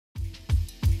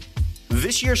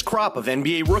This year's crop of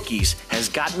NBA rookies has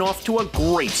gotten off to a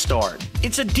great start.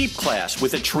 It's a deep class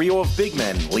with a trio of big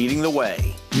men leading the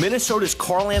way. Minnesota's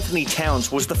Karl-Anthony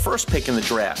Towns was the first pick in the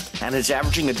draft and is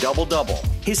averaging a double-double.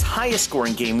 His highest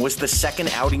scoring game was the second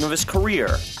outing of his career,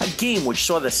 a game which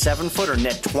saw the 7-footer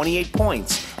net 28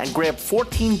 points and grab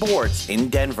 14 boards in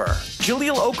Denver.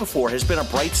 Jahlil Okafor has been a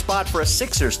bright spot for a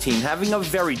Sixers team having a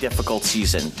very difficult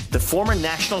season. The former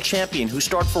national champion who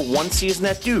started for one season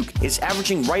at Duke is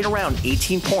averaging right around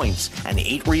 18 points and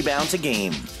 8 rebounds a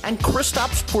game. And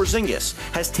Kristaps Porzingis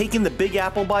has taken the Big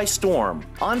Apple by storm.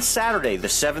 On Saturday, the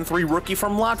 7'3" rookie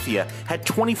from Latvia had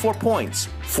 24 points,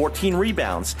 14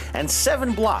 rebounds, and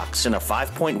 7 blocks in a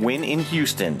 5-point win in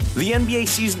Houston. The NBA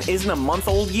season isn't a month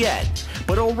old yet,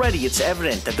 but already it's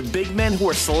evident that the big men who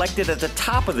are selected at the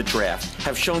top of the draft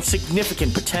have shown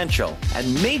significant potential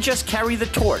and may just carry the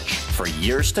torch for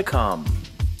years to come.